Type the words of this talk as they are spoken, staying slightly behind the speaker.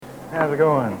How's it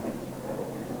going?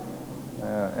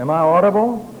 Am I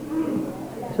audible?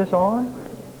 Is this on?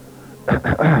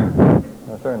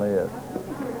 It certainly is.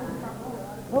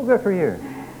 Oh, good for you.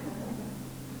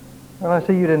 Well, I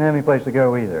see you didn't have any place to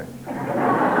go either.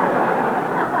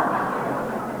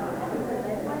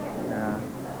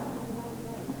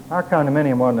 Our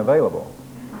condominium wasn't available.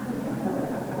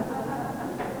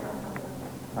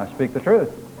 I speak the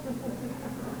truth.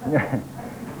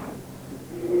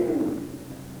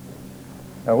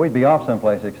 We'd be off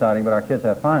someplace exciting, but our kids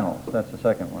have finals. That's the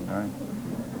second one, right?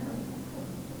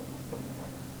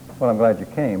 Well, I'm glad you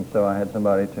came, so I had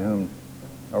somebody to whom,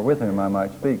 or with whom I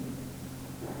might speak.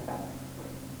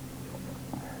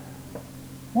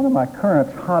 One of my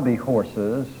current hobby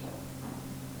horses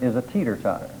is a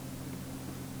teeter-totter.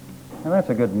 And that's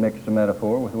a good mixed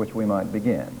metaphor with which we might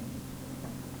begin.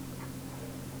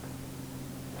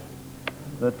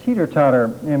 The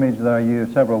teeter-totter image that I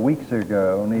used several weeks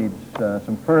ago needs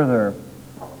some further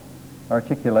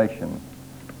articulation.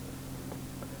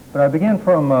 But I begin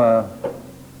from an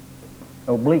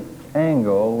oblique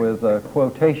angle with a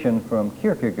quotation from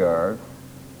Kierkegaard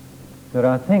that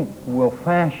I think will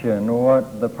fashion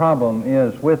what the problem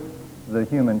is with the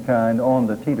humankind on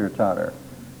the teeter-totter.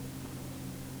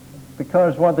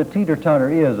 Because what the teeter-totter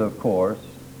is, of course,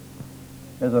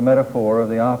 is a metaphor of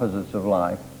the opposites of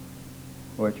life,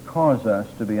 which cause us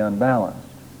to be unbalanced.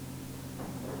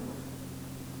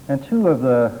 And two of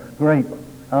the great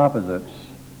opposites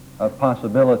of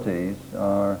possibilities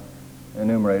are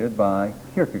enumerated by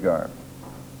Kierkegaard.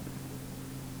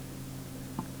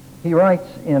 He writes,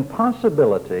 "In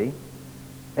possibility,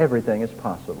 everything is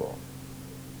possible.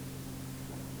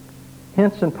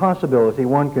 Hence, in possibility,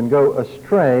 one can go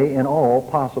astray in all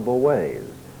possible ways,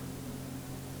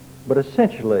 but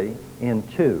essentially in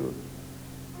two.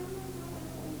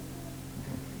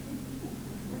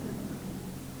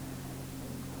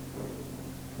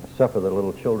 Suffer the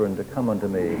little children to come unto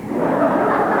me,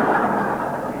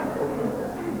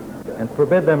 and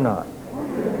forbid them not."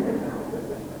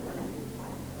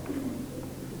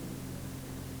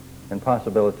 In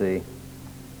possibility,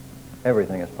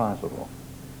 everything is possible.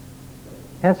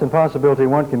 Hence, in possibility,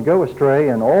 one can go astray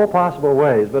in all possible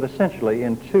ways, but essentially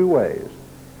in two ways.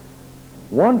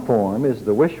 One form is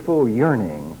the wishful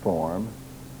yearning form.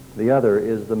 The other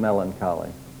is the melancholy.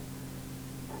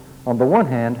 On the one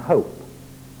hand, hope.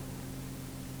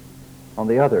 On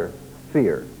the other,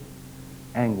 fear,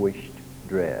 anguished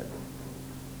dread.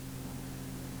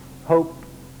 Hope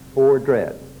or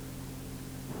dread.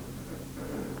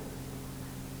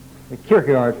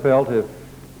 Kierkegaard felt, if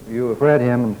you have read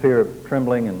him in Fear of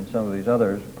Trembling and some of these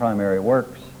other primary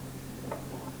works,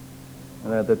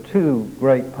 that the two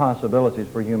great possibilities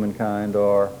for humankind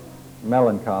are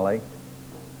melancholy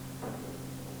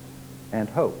and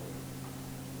hope.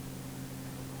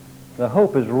 The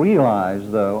hope is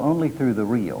realized, though, only through the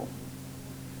real,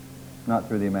 not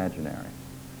through the imaginary.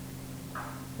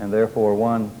 And therefore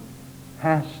one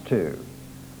has to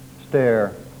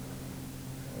stare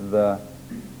the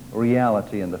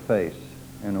reality in the face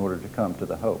in order to come to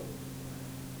the hope.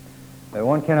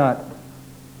 One cannot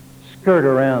skirt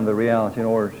around the reality in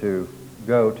order to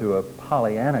go to a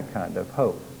Pollyanna kind of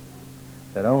hope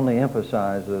that only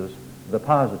emphasizes the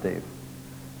positive,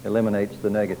 eliminates the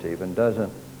negative, and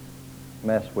doesn't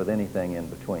mess with anything in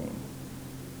between.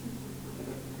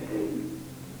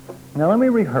 Now let me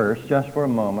rehearse just for a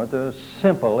moment the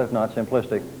simple, if not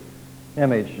simplistic,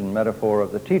 image and metaphor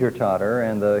of the teeter-totter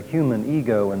and the human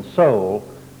ego and soul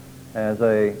as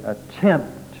an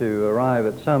attempt to arrive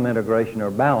at some integration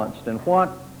or balance in what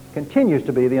continues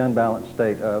to be the unbalanced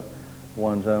state of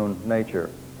one's own nature.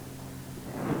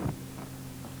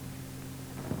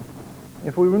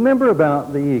 If we remember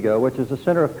about the ego, which is the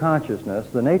center of consciousness,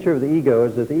 the nature of the ego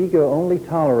is that the ego only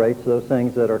tolerates those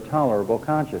things that are tolerable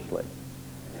consciously.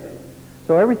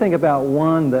 So everything about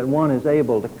one that one is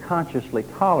able to consciously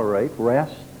tolerate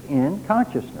rests in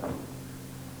consciousness.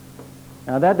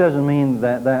 Now that doesn't mean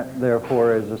that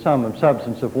therefore is the sum and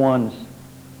substance of one's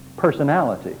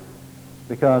personality,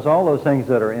 because all those things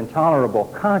that are intolerable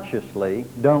consciously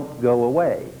don't go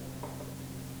away.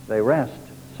 They rest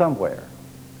somewhere.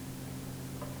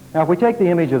 Now if we take the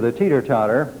image of the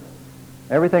teeter-totter,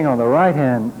 everything on the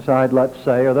right-hand side, let's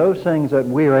say, are those things that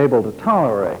we are able to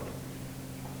tolerate.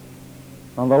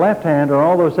 On the left hand are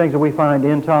all those things that we find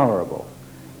intolerable.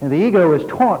 And the ego is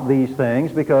taught these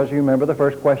things because you remember the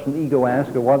first question the ego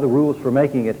asked are what are the rules for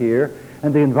making it here,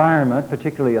 and the environment,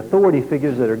 particularly authority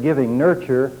figures that are giving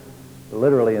nurture,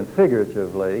 literally and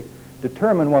figuratively,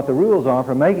 determine what the rules are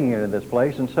for making it in this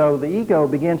place. And so the ego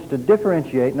begins to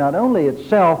differentiate not only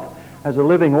itself as a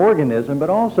living organism, but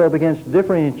also begins to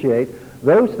differentiate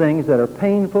those things that are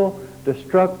painful,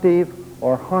 destructive,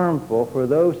 or harmful for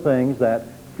those things that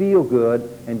feel good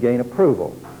and gain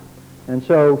approval. And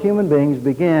so human beings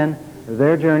begin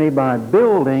their journey by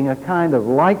building a kind of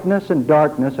lightness and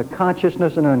darkness, a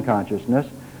consciousness and unconsciousness,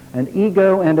 an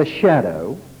ego and a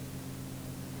shadow,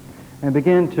 and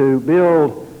begin to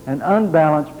build an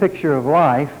unbalanced picture of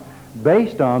life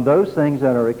based on those things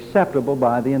that are acceptable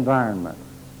by the environment.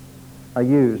 I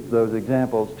used those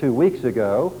examples 2 weeks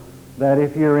ago, that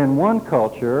if you're in one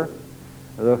culture,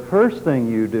 the first thing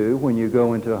you do when you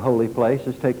go into a holy place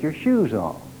is take your shoes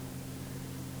off.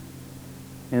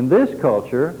 In this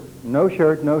culture, no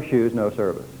shirt, no shoes, no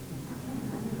service.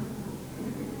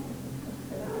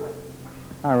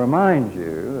 I remind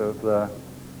you of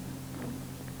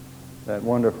that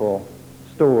wonderful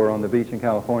store on the beach in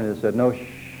California that said, no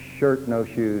shirt, no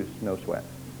shoes, no sweat.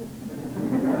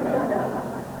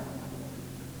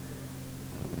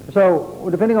 So,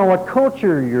 depending on what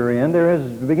culture you're in, there is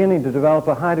beginning to develop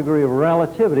a high degree of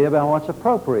relativity about what's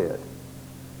appropriate.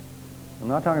 I'm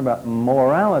not talking about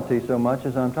morality so much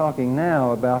as I'm talking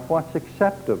now about what's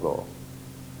acceptable.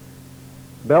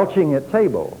 Belching at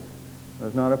table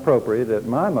is not appropriate at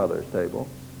my mother's table.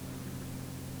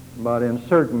 But in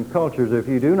certain cultures, if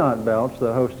you do not belch,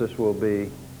 the hostess will be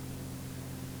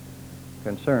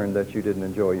concerned that you didn't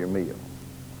enjoy your meal.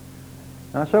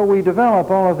 Now, so we develop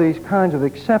all of these kinds of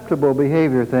acceptable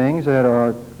behavior things that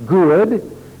are good,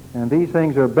 and these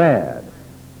things are bad,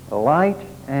 light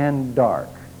and dark.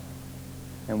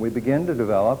 And we begin to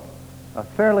develop a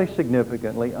fairly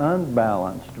significantly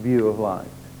unbalanced view of life.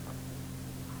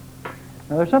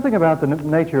 Now, there's something about the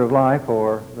nature of life,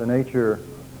 or the nature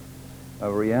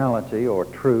of reality or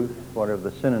truth, whatever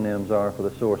the synonyms are for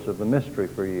the source of the mystery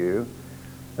for you,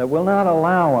 that will not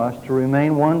allow us to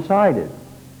remain one-sided.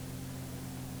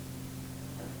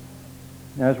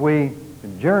 As we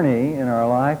journey in our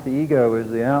life, the ego is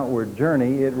the outward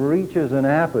journey. It reaches an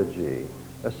apogee,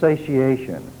 a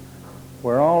satiation,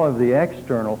 where all of the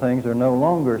external things are no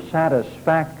longer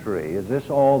satisfactory. Is this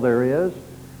all there is?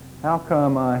 How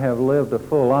come I have lived a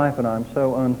full life and I'm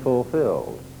so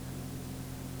unfulfilled?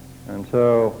 And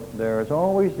so there is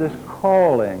always this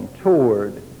calling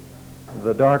toward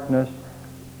the darkness,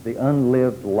 the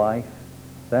unlived life,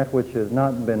 that which has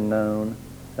not been known,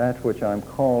 that which I'm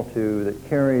called to, that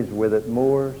carries with it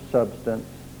more substance,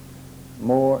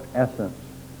 more essence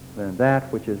than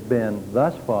that which has been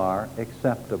thus far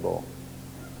acceptable.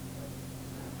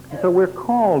 And so we're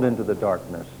called into the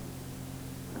darkness.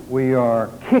 We are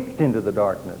kicked into the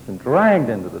darkness and dragged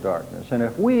into the darkness. And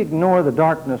if we ignore the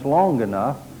darkness long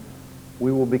enough,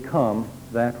 we will become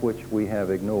that which we have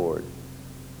ignored.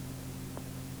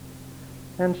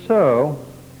 And so,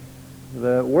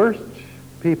 the worst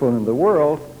people in the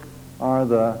world are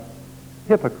the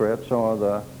hypocrites or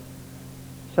the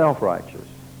self-righteous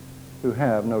who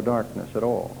have no darkness at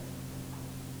all.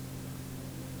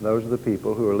 Those are the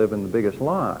people who are living the biggest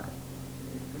lie.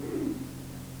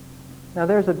 Now,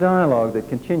 there's a dialogue that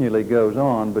continually goes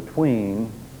on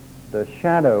between the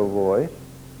shadow voice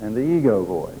and the ego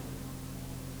voice.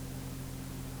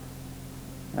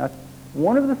 Now,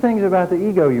 one of the things about the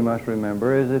ego you must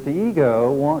remember is that the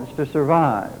ego wants to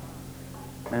survive.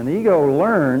 And the ego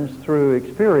learns through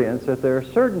experience that there are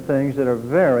certain things that are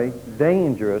very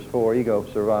dangerous for ego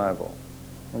survival.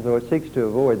 And so it seeks to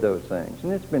avoid those things.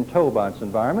 And it's been told by its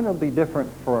environment it'll be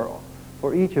different for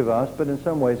each of us, but in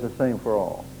some ways the same for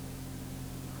all.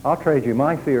 I'll trade you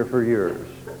my fear for yours.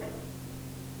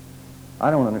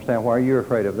 I don't understand why you're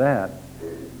afraid of that,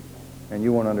 and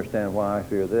you won't understand why I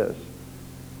fear this.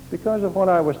 Because of what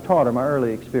I was taught in my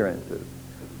early experiences.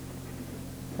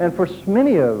 And for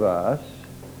many of us,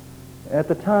 at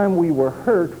the time we were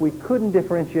hurt, we couldn't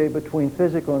differentiate between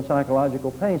physical and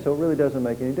psychological pain, so it really doesn't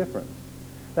make any difference.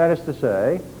 That is to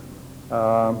say,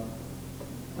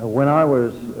 when I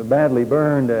was badly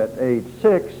burned at age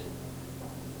 6,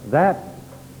 that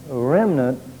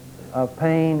remnant of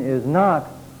pain is not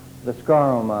the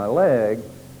scar on my leg,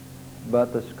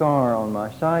 but the scar on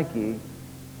my psyche,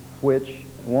 which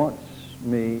wants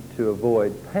me to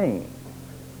avoid pain.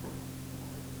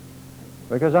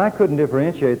 Because I couldn't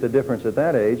differentiate the difference at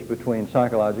that age between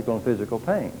psychological and physical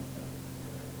pain.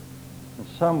 In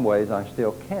some ways, I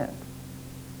still can't.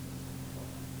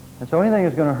 And so anything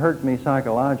that's going to hurt me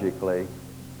psychologically,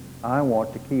 I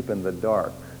want to keep in the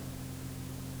dark.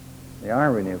 The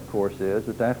irony, of course, is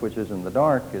that that which is in the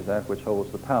dark is that which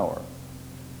holds the power.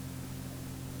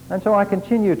 And so I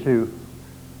continue to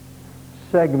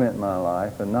segment my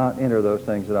life and not enter those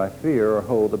things that I fear or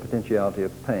hold the potentiality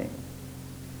of pain.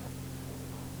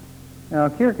 Now,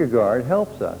 Kierkegaard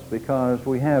helps us because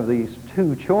we have these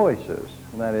two choices,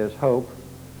 and that is hope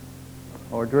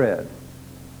or dread.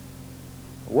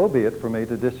 Woe be it for me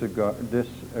to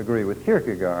disagree with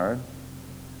Kierkegaard,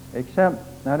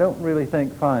 except I don't really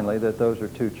think finally that those are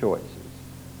two choices.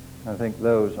 I think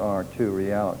those are two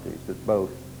realities, that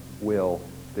both will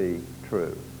be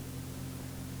true.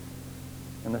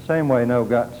 In the same way, no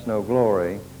guts, no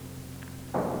glory,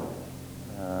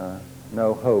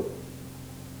 no hope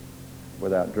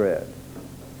without dread.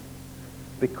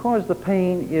 Because the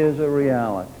pain is a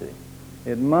reality,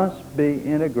 it must be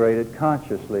integrated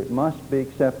consciously. It must be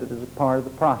accepted as a part of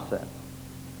the process.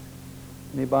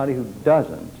 Anybody who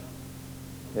doesn't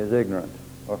is ignorant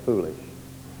or foolish.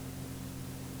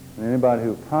 And anybody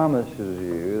who promises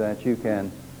you that you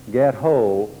can get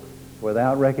whole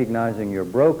without recognizing your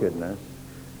brokenness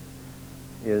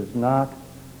is not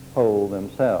whole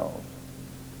themselves.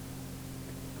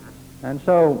 And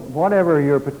so whatever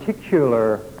your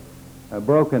particular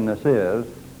brokenness is,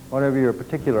 whatever your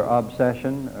particular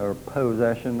obsession or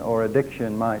possession or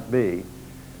addiction might be,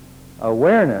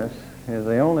 awareness is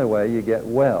the only way you get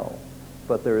well.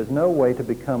 But there is no way to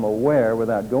become aware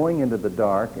without going into the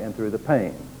dark and through the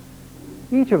pain.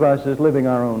 Each of us is living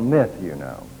our own myth, you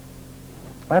know.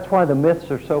 That's why the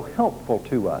myths are so helpful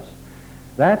to us.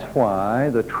 That's why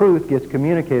the truth gets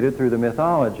communicated through the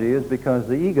mythology, is because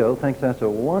the ego thinks that's a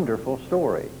wonderful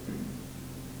story.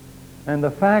 And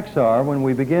the facts are, when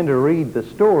we begin to read the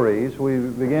stories, we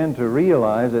begin to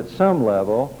realize at some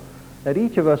level that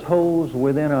each of us holds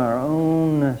within our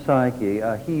own psyche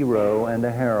a hero and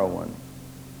a heroine.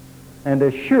 And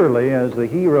as surely as the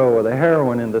hero or the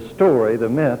heroine in the story, the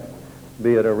myth,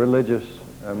 be it a religious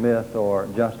myth or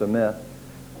just a myth,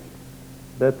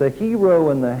 that the hero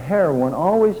and the heroine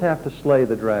always have to slay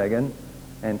the dragon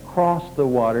and cross the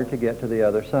water to get to the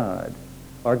other side,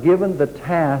 are given the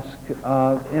task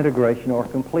of integration or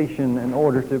completion in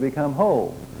order to become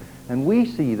whole. And we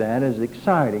see that as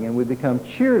exciting, and we become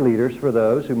cheerleaders for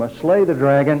those who must slay the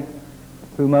dragon,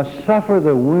 who must suffer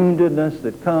the woundedness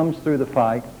that comes through the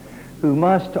fight, who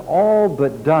must all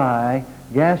but die,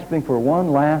 gasping for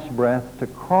one last breath to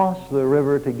cross the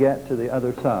river to get to the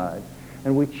other side.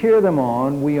 And we cheer them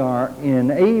on. We are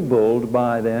enabled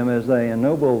by them as they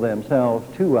ennoble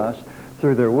themselves to us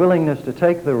through their willingness to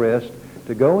take the risk,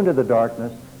 to go into the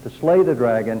darkness, to slay the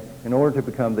dragon in order to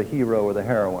become the hero or the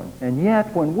heroine. And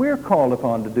yet, when we're called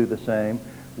upon to do the same,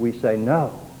 we say,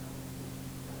 no,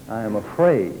 I am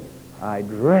afraid, I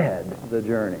dread the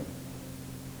journey.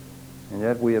 And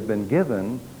yet we have been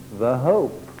given the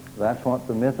hope. That's what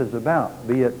the myth is about,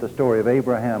 be it the story of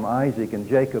Abraham, Isaac, and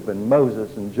Jacob, and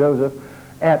Moses, and Joseph,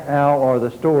 et al., or the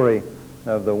story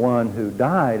of the one who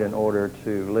died in order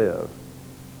to live.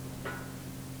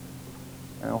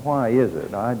 Now, why is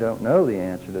it? I don't know the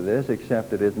answer to this,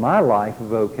 except it is my life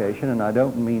vocation, and I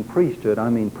don't mean priesthood, I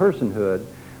mean personhood,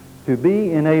 to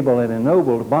be enabled and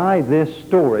ennobled by this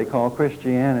story called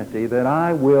Christianity, that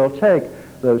I will take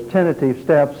those tentative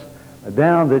steps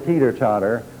down the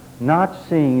teeter-totter, not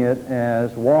seeing it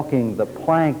as walking the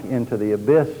plank into the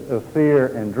abyss of fear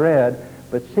and dread,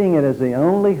 but seeing it as the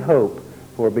only hope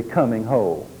for becoming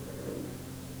whole.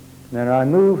 And I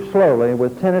move slowly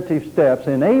with tentative steps,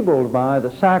 enabled by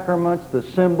the sacraments, the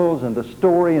symbols, and the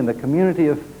story, and the community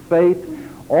of faith,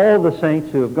 all the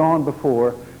saints who have gone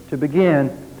before, to begin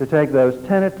to take those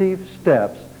tentative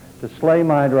steps to slay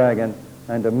my dragon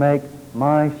and to make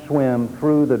my swim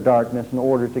through the darkness in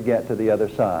order to get to the other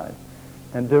side.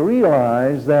 And to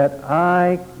realize that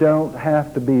I don't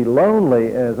have to be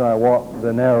lonely as I walk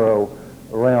the narrow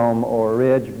realm or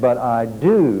ridge, but I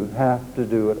do have to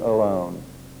do it alone.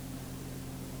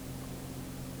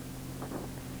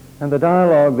 And the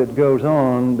dialogue that goes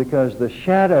on, because the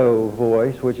shadow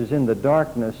voice, which is in the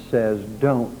darkness, says,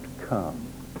 don't come.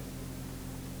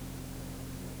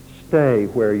 Stay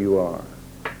where you are.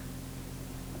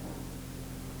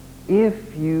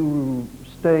 If you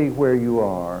stay where you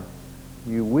are,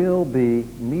 you will be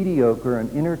mediocre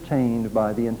and entertained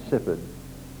by the insipid,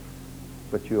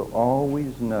 but you'll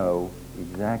always know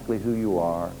exactly who you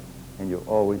are, and you'll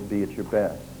always be at your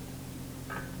best.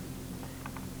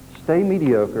 Stay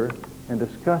mediocre and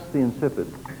discuss the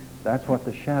insipid. That's what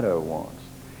the shadow wants.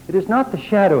 It is not the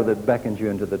shadow that beckons you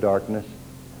into the darkness.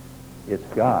 It's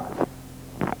God.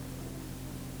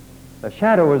 The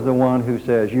shadow is the one who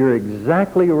says, you're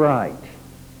exactly right.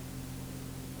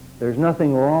 There's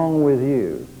nothing wrong with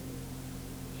you.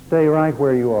 Stay right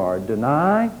where you are.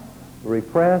 Deny,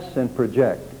 repress, and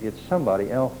project. It's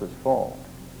somebody else's fault.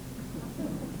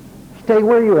 Stay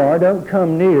where you are. Don't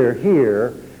come near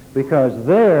here, because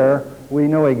there we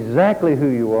know exactly who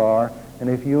you are, and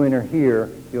if you enter here,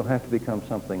 you'll have to become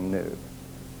something new.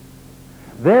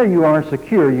 There you are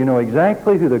secure. You know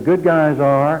exactly who the good guys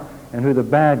are and who the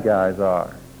bad guys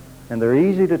are. And they're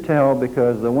easy to tell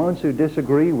because the ones who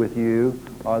disagree with you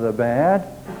are the bad,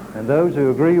 and those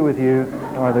who agree with you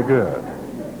are the good.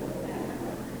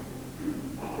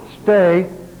 Stay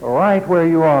right where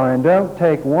you are and don't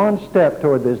take one step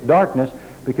toward this darkness,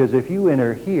 because if you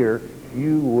enter here,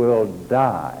 you will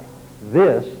die.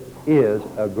 This is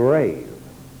a grave.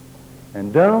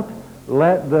 And don't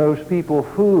let those people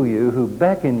fool you who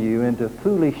beckon you into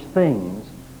foolish things,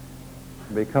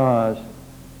 because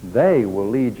they will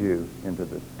lead you into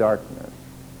the darkness.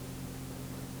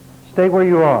 Stay where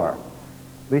you are.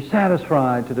 Be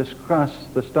satisfied to discuss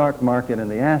the stock market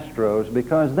and the Astros,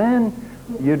 because then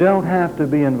you don't have to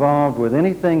be involved with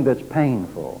anything that's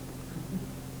painful.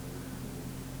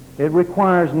 It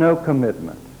requires no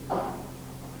commitment.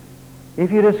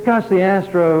 If you discuss the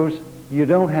Astros, you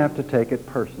don't have to take it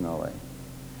personally.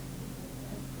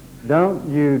 Don't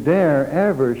you dare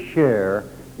ever share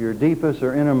your deepest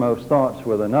or innermost thoughts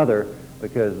with another,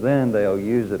 because then they'll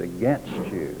use it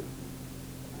against you.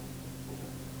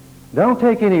 Don't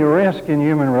take any risk in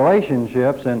human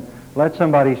relationships and let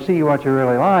somebody see what you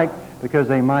really like, because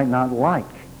they might not like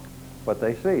what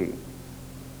they see.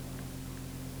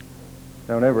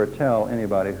 Don't ever tell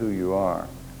anybody who you are,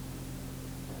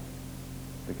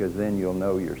 because then you'll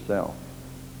know yourself.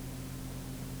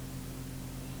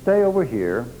 Stay over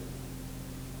here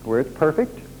where it's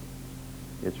perfect,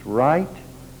 it's right,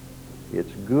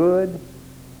 it's good,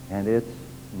 and it's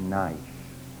nice.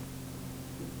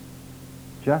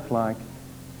 Just like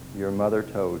your mother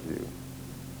told you.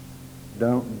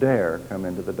 Don't dare come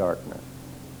into the darkness.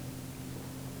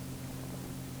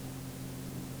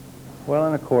 Well,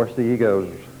 and of course, the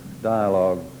ego's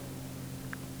dialogue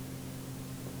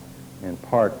in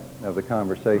part of the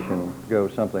conversation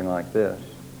goes something like this.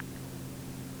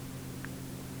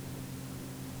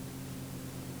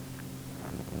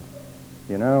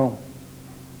 You know,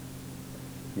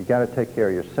 you got to take care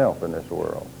of yourself in this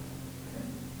world.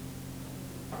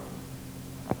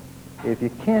 If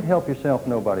you can't help yourself,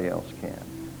 nobody else can.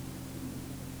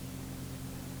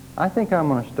 I think I'm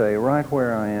going to stay right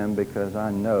where I am because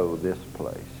I know this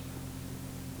place.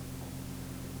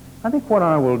 I think what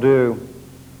I will do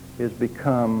is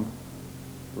become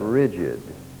rigid.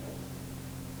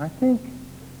 I think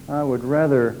I would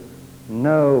rather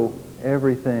know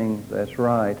everything that's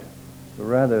right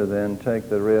rather than take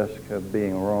the risk of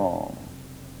being wrong.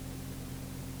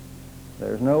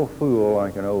 There's no fool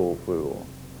like an old fool.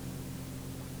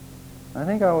 I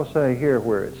think I will stay here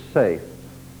where it's safe.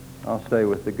 I'll stay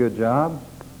with the good job,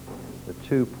 the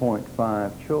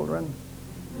 2.5 children,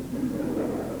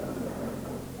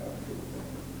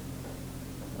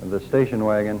 the station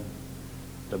wagon,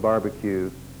 the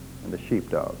barbecue, and the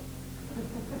sheepdog.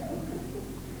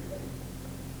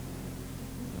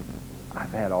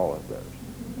 I've had all of those.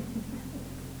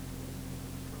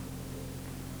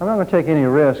 I'm not going to take any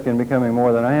risk in becoming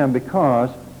more than I am, because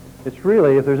it's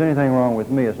really, if there's anything wrong with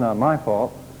me, it's not my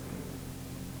fault.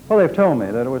 Well, they've told me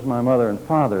that it was my mother and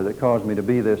father that caused me to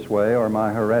be this way, or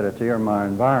my heredity, or my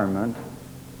environment.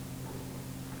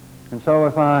 And so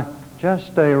if I just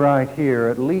stay right here,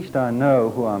 at least I know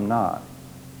who I'm not.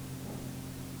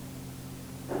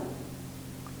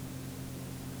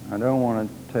 I don't want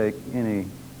to take any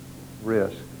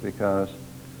risk, because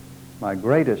my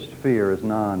greatest fear is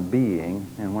non-being,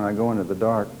 and when I go into the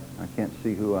dark, I can't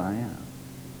see who I am.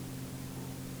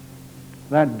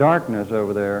 That darkness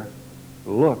over there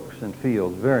looks and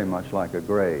feels very much like a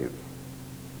grave.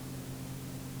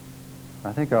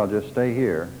 I think I'll just stay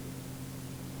here,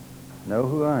 know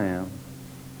who I am,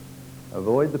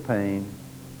 avoid the pain,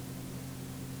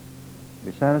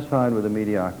 be satisfied with the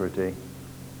mediocrity,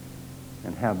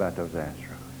 and how about those Astros?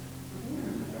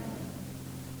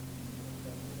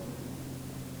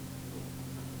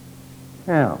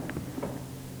 Now,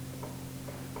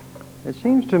 it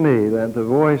seems to me that the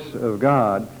voice of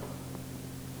God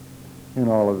in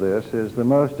all of this is the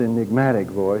most enigmatic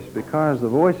voice, because the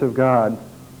voice of God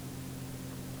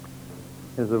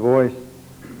is the voice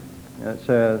that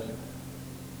says,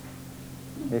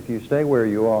 if you stay where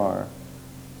you are,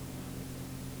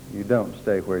 you don't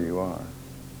stay where you are.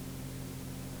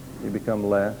 You become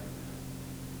less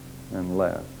and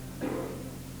less.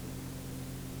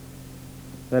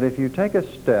 That if you take a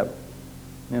step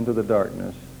into the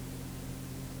darkness,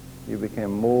 you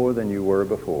become more than you were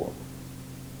before.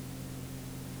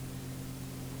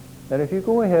 That if you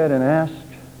go ahead and ask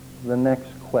the next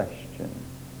question,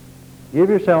 give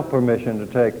yourself permission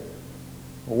to take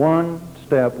one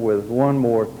step with one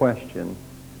more question,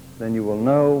 then you will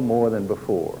know more than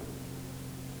before.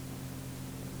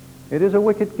 It is a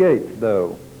wicket gate,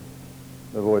 though,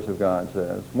 the voice of God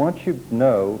says. Once you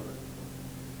know,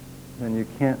 then you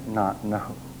can't not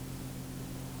know.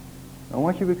 And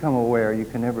once you become aware, you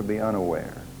can never be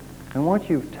unaware. And once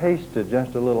you've tasted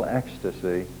just a little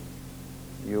ecstasy,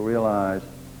 you'll realize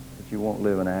that you won't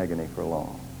live in agony for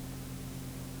long.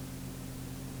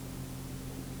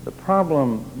 The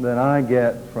problem that I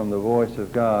get from the voice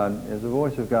of God is the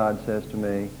voice of God says to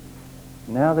me,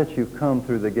 now that you've come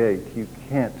through the gate, you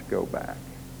can't go back.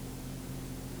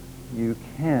 You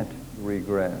can't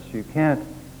regress. You can't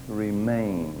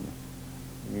remain.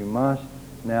 You must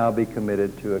now be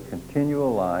committed to a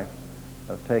continual life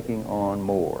of taking on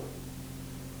more.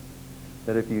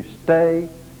 That if you stay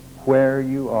where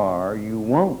you are, you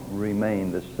won't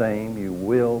remain the same. You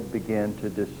will begin to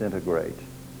disintegrate.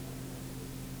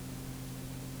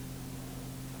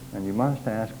 And you must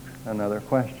ask another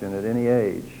question at any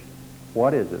age.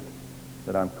 What is it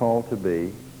that I'm called to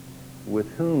be? With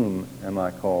whom am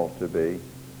I called to be?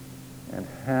 And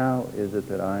how is it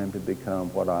that I am to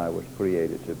become what I was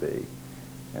created to be?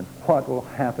 And what will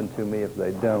happen to me if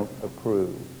they don't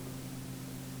approve?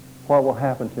 What will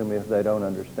happen to me if they don't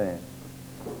understand?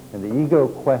 And the ego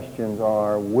questions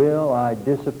are, will I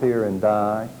disappear and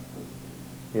die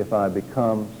if I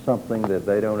become something that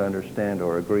they don't understand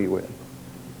or agree with?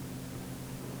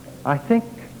 I think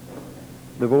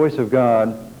the voice of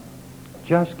God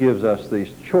just gives us these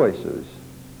choices.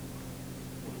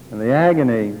 And the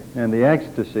agony and the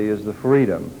ecstasy is the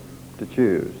freedom to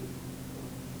choose.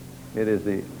 It is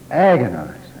the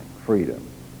agonizing freedom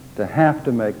to have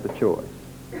to make the choice.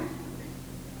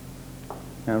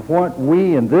 And what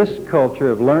we in this culture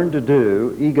have learned to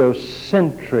do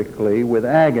egocentrically with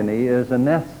agony is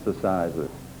anesthetize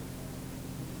it.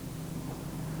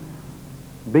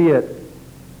 Be it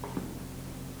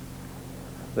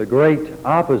the great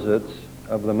opposites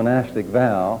of the monastic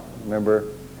vow, remember,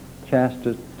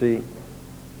 chastity,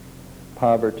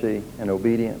 poverty, and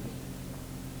obedience,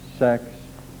 sex,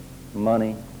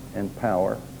 money, and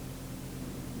power.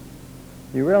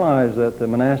 You realize that the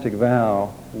monastic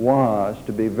vow was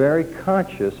to be very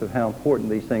conscious of how important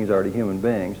these things are to human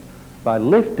beings by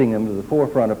lifting them to the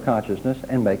forefront of consciousness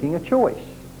and making a choice.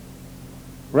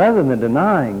 Rather than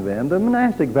denying them, the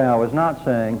monastic vow is not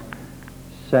saying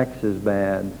sex is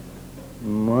bad,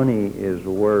 money is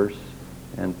worse,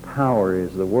 and power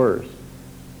is the worst.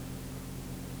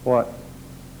 What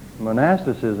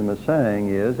monasticism is saying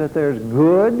is that there's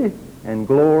good and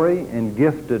glory and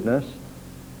giftedness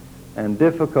and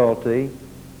difficulty,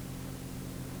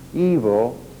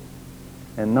 evil,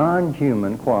 and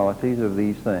non-human qualities of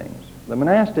these things. The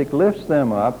monastic lifts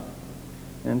them up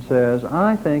and says,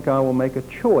 I think I will make a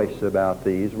choice about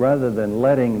these rather than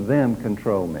letting them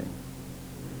control me.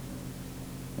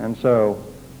 And so,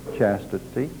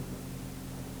 chastity,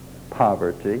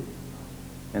 poverty,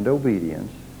 and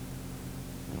obedience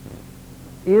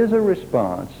is a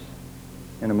response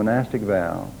in a monastic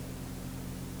vow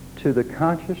to the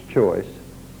conscious choice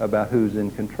about who's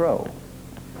in control.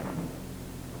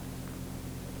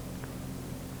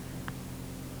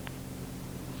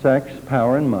 Sex,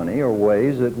 power, and money are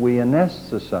ways that we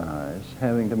anesthetize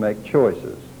having to make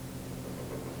choices.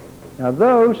 Now,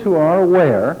 those who are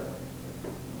aware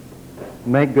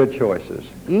make good choices,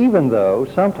 even though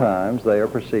sometimes they are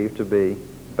perceived to be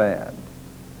bad.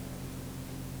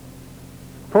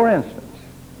 For instance,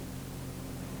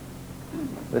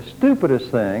 the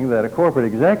stupidest thing that a corporate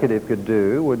executive could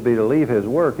do would be to leave his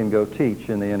work and go teach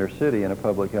in the inner city in a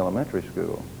public elementary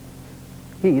school.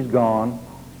 He's gone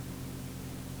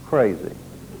crazy.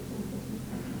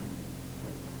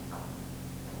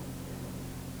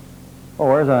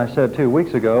 Or, as I said 2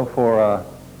 weeks ago, for a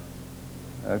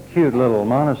cute little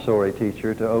Montessori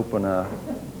teacher to open a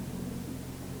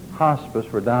hospice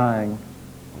for dying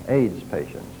AIDS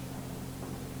patients.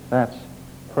 That's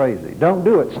crazy. Don't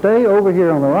do it. Stay over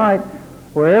here on the right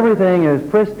where everything is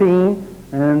pristine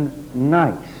and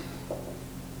nice.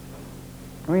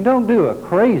 I mean, don't do a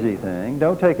crazy thing.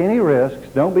 Don't take any risks.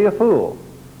 Don't be a fool.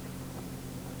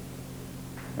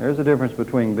 There's a difference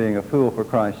between being a fool for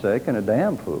Christ's sake and a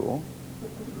damn fool.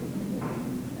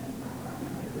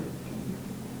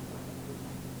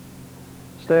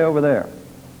 Stay over there.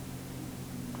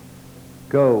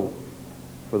 Go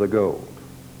for the gold.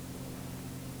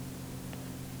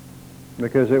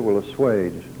 Because it will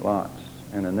assuage lots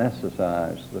and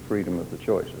anesthetize the freedom of the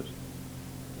choices.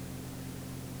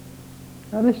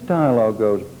 Now, this dialogue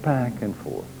goes back and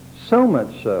forth. So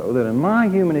much so that in my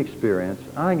human experience,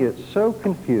 I get so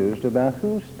confused about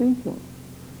who's speaking.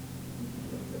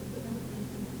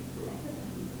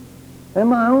 in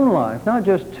my own life, not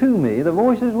just to me, the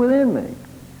voices within me.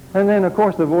 And then, of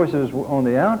course, the voices on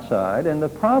the outside. And the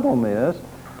problem is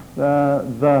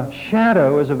the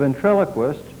shadow is a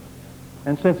ventriloquist.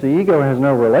 And since the ego has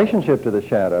no relationship to the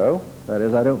shadow, that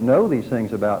is, I don't know these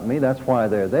things about me, that's why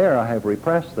they're there, I have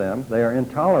repressed them, they are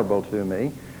intolerable to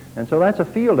me. And so that's a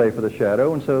field day for the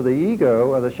shadow. And so the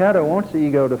ego, or the shadow wants the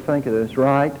ego to think that it's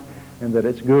right and that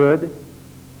it's good.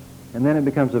 And then it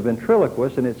becomes a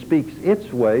ventriloquist and it speaks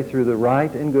its way through the right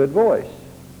and good voice.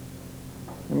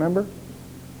 Remember?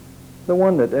 The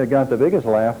one that got the biggest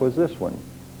laugh was this one.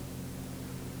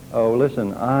 Oh,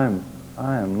 listen, I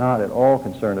am not at all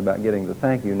concerned about getting the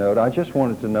thank you note. I just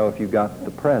wanted to know if you got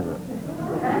the present.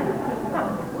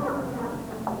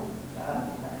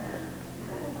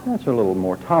 That's a little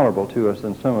more tolerable to us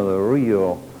than some of the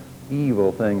real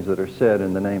evil things that are said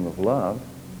in the name of love.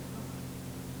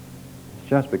 It's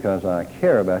just because I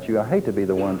care about you. I hate to be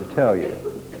the one to tell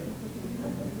you.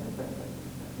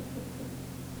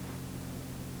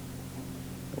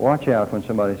 Watch out when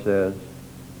somebody says,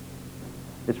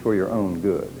 it's for your own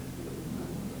good.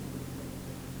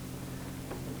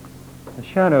 The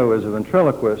shadow is a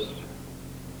ventriloquist.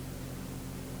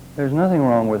 There's nothing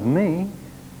wrong with me.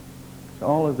 It's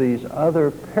all of these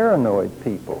other paranoid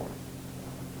people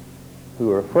who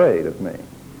are afraid of me.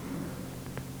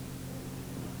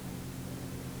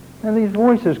 And these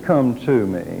voices come to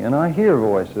me, and I hear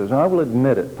voices. I will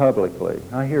admit it publicly.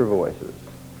 I hear voices.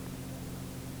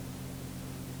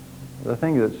 The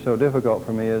thing that's so difficult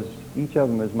for me is each of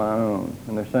them is my own,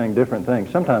 and they're saying different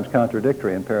things, sometimes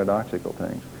contradictory and paradoxical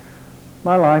things.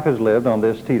 My life is lived on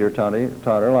this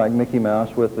teeter-totter like Mickey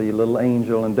Mouse with the little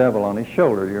angel and devil on his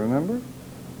shoulder. Do you remember?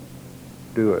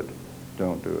 Do it.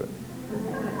 Don't do it.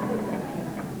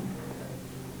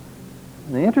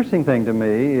 And the interesting thing to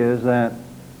me is that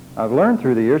I've learned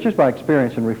through the years, just by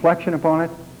experience and reflection upon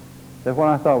it, that what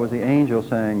I thought was the angel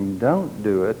saying, don't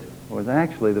do it, was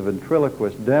actually the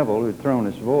ventriloquist devil who'd thrown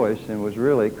his voice and was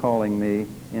really calling me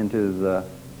into the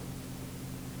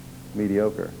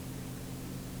mediocre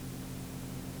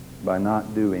by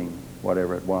not doing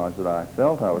whatever it was that I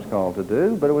felt I was called to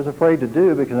do, but I was afraid to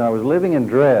do because I was living in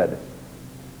dread,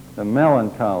 the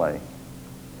melancholy.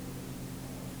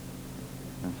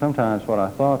 And sometimes what I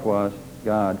thought was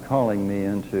God calling me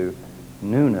into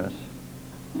newness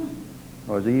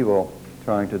was evil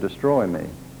trying to destroy me.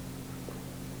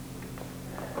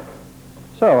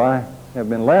 So I have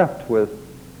been left with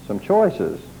some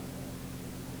choices,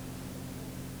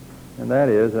 and that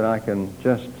is that I can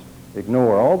just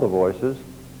ignore all the voices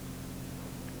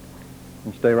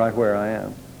and stay right where I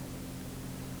am.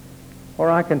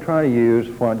 Or I can try to use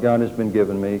what God has been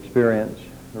given me, experience,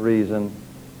 reason,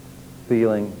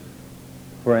 feelings,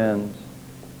 friends,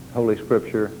 Holy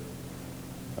Scripture,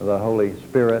 the Holy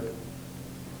Spirit,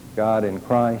 God in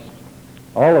Christ.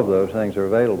 All of those things are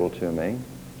available to me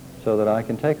so that I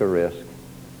can take a risk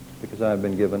because I've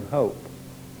been given hope.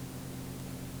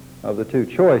 Of the two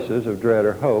choices of dread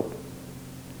or hope,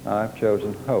 I've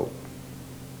chosen hope.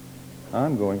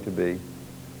 I'm going to be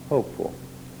hopeful.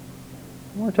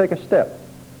 I want to take a step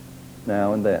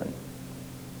now and then,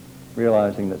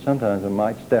 realizing that sometimes I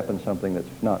might step in something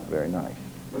that's not very nice.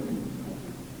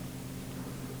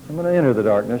 I'm going to enter the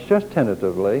darkness just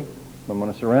tentatively. I'm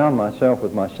going to surround myself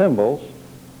with my symbols,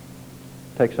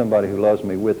 take somebody who loves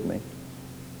me with me,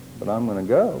 but I'm going to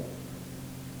go.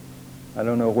 I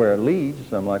don't know where it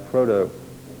leads. I'm like Frodo.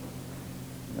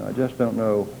 I just don't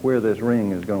know where this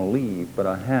ring is going to lead, but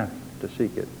I have to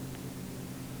seek it.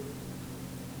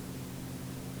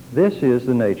 This is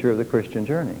the nature of the Christian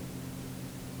journey.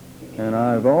 And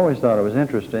I've always thought it was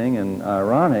interesting and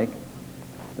ironic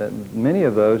that many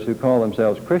of those who call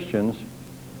themselves Christians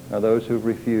are those who've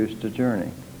refused to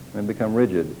journey and become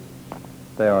rigid.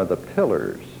 They are the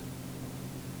pillars.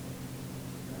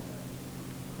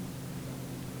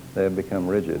 They have become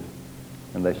rigid,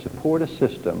 and they support a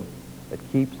system that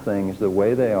keeps things the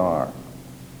way they are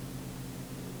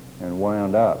and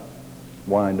wind up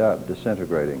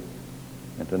disintegrating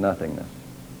into nothingness.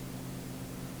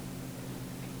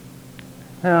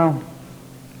 Now,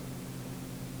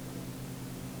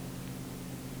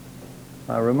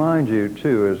 I remind you,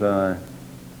 too, as I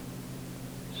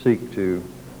seek to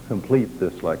complete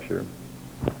this lecture,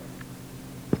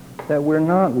 that we're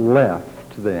not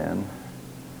left, then,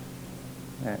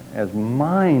 as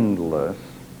mindless,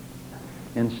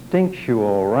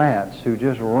 instinctual rats who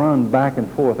just run back and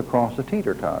forth across a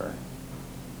teeter-totter.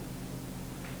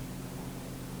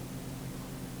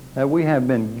 That we have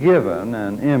been given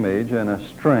an image and a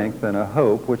strength and a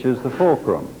hope, which is the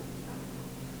fulcrum.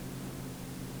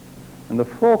 And the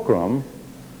fulcrum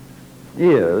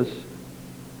is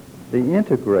the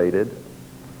integrated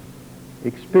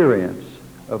experience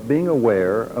of being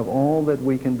aware of all that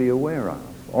we can be aware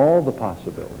of, all the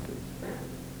possibilities,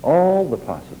 all the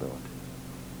possibilities.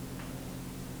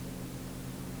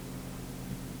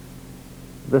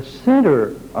 The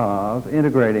center of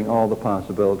integrating all the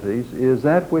possibilities is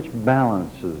that which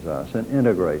balances us and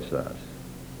integrates us.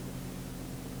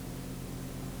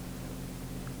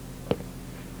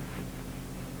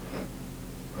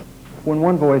 When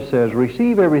one voice says,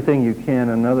 receive everything you can,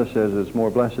 and another says it's more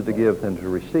blessed to give than to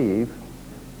receive,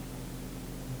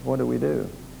 what do we do?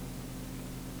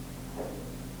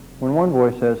 When one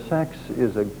voice says sex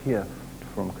is a gift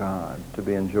from God to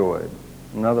be enjoyed,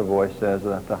 another voice says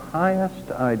that the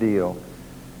highest ideal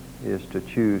is to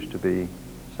choose to be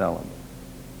celibate.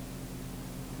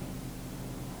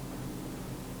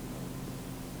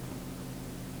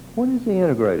 What is the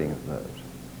integrating of those?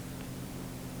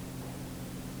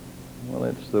 Well,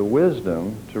 it's the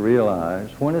wisdom to realize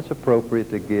when it's appropriate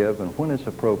to give and when it's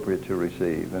appropriate to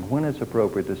receive and when it's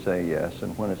appropriate to say yes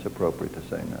and when it's appropriate to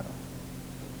say no.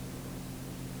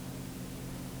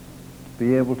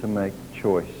 Be able to make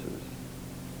choices.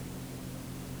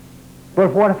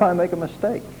 But what if I make a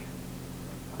mistake?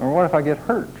 Or what if I get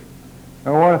hurt?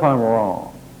 Or what if I'm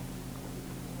wrong?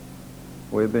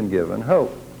 We've been given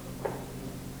hope.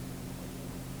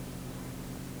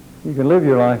 You can live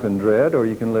your life in dread, or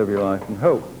you can live your life in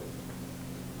hope.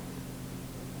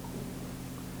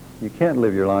 You can't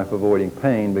live your life avoiding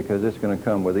pain because it's going to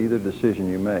come with either decision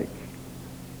you make.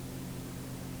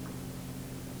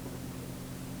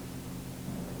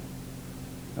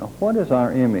 Now, what is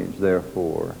our image,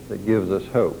 therefore, that gives us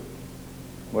hope?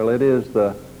 Well, it is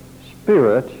the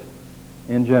spirit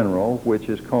in general, which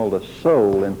is called a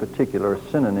soul in particular. A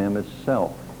synonym is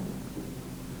self.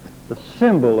 The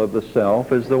symbol of the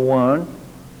self is the one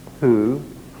who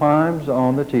climbs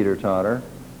on the teeter-totter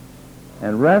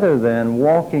and rather than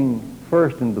walking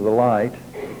first into the light,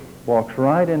 walks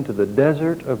right into the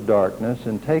desert of darkness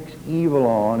and takes evil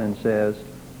on and says,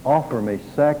 offer me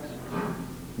sex,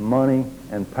 money,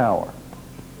 and power.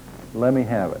 Let me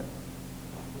have it.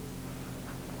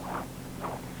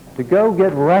 To go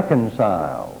get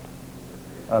reconciled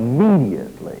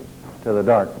immediately to the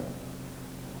darkness.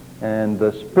 And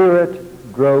the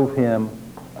Spirit drove him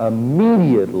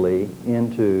immediately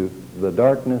into the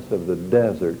darkness of the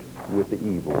desert with the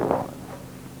evil one.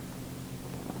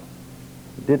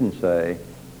 It didn't say,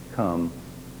 come,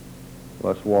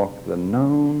 let's walk the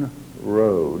known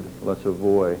road, let's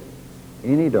avoid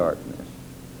any darkness.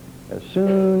 As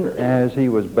soon as he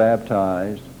was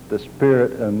baptized, the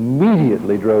Spirit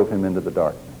immediately drove him into the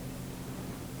darkness.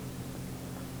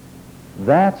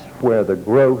 That's where the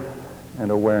growth and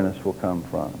awareness will come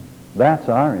from. That's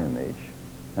our image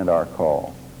and our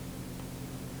call.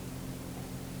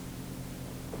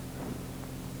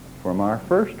 From our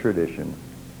first tradition,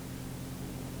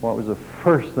 what was the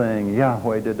first thing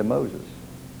Yahweh did to Moses?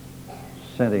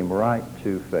 Sent him right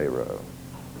to Pharaoh.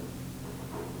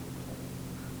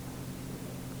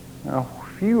 Now,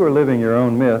 if you are living your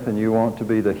own myth and you want to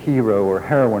be the hero or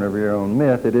heroine of your own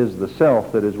myth, it is the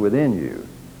self that is within you.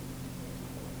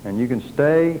 And you can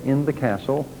stay in the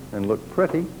castle and look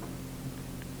pretty,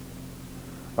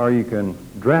 or you can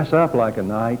dress up like a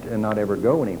knight and not ever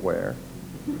go anywhere.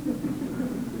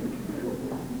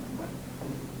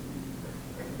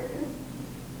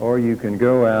 Or you can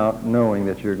go out knowing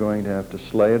that you're going to have to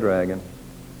slay a dragon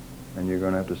and you're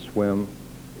going to have to swim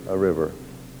a river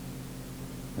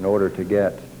in order to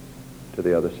get to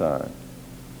the other side.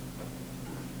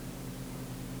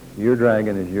 Your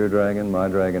dragon is your dragon, my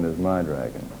dragon is my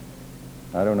dragon.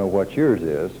 I don't know what yours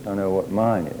is, I know what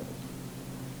mine is.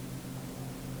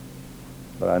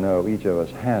 But I know each of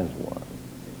us has one.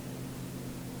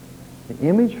 The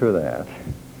image for that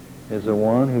is the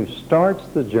one who starts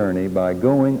the journey by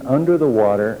going under the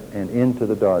water and into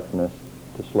the darkness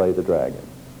to slay the dragon.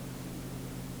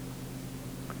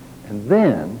 And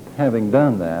then, having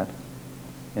done that,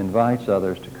 invites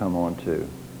others to come on too.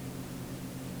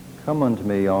 Come unto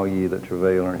me, all ye that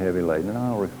travail and are heavy laden, and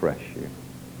I'll refresh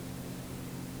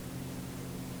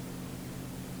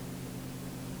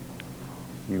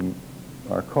you.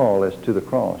 Our call is to the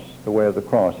cross. The way of the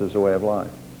cross is the way of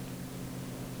life.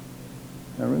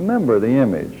 Now remember the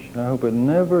image. I hope it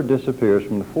never disappears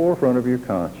from the forefront of your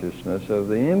consciousness of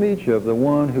the image of the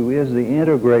one who is the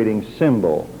integrating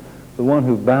symbol. The one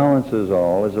who balances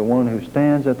all is the one who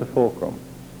stands at the fulcrum.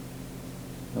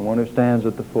 The one who stands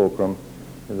at the fulcrum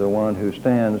is the one who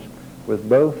stands with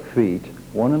both feet,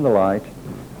 one in the light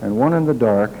and one in the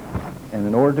dark, and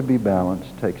in order to be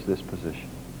balanced, takes this position.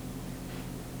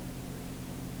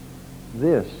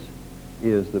 This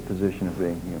is the position of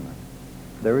being human.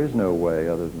 There is no way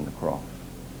other than the cross.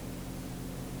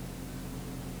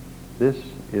 This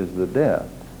is the death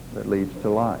that leads to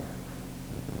life.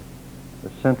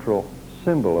 The central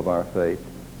symbol of our faith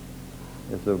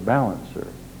is the balancer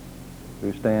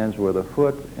who stands with a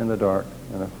foot in the dark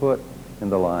and a foot in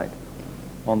the light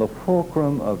on the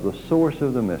fulcrum of the source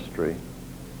of the mystery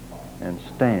and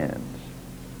stands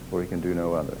where he can do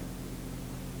no other.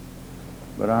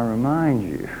 But I remind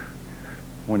you,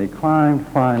 when he climbed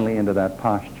finally into that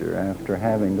posture after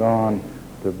having gone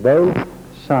to both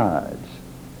sides,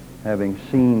 having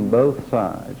seen both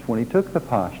sides, when he took the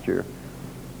posture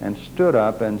and stood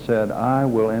up and said, "I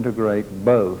will integrate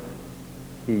both,"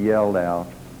 he yelled out,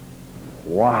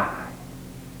 "Why?"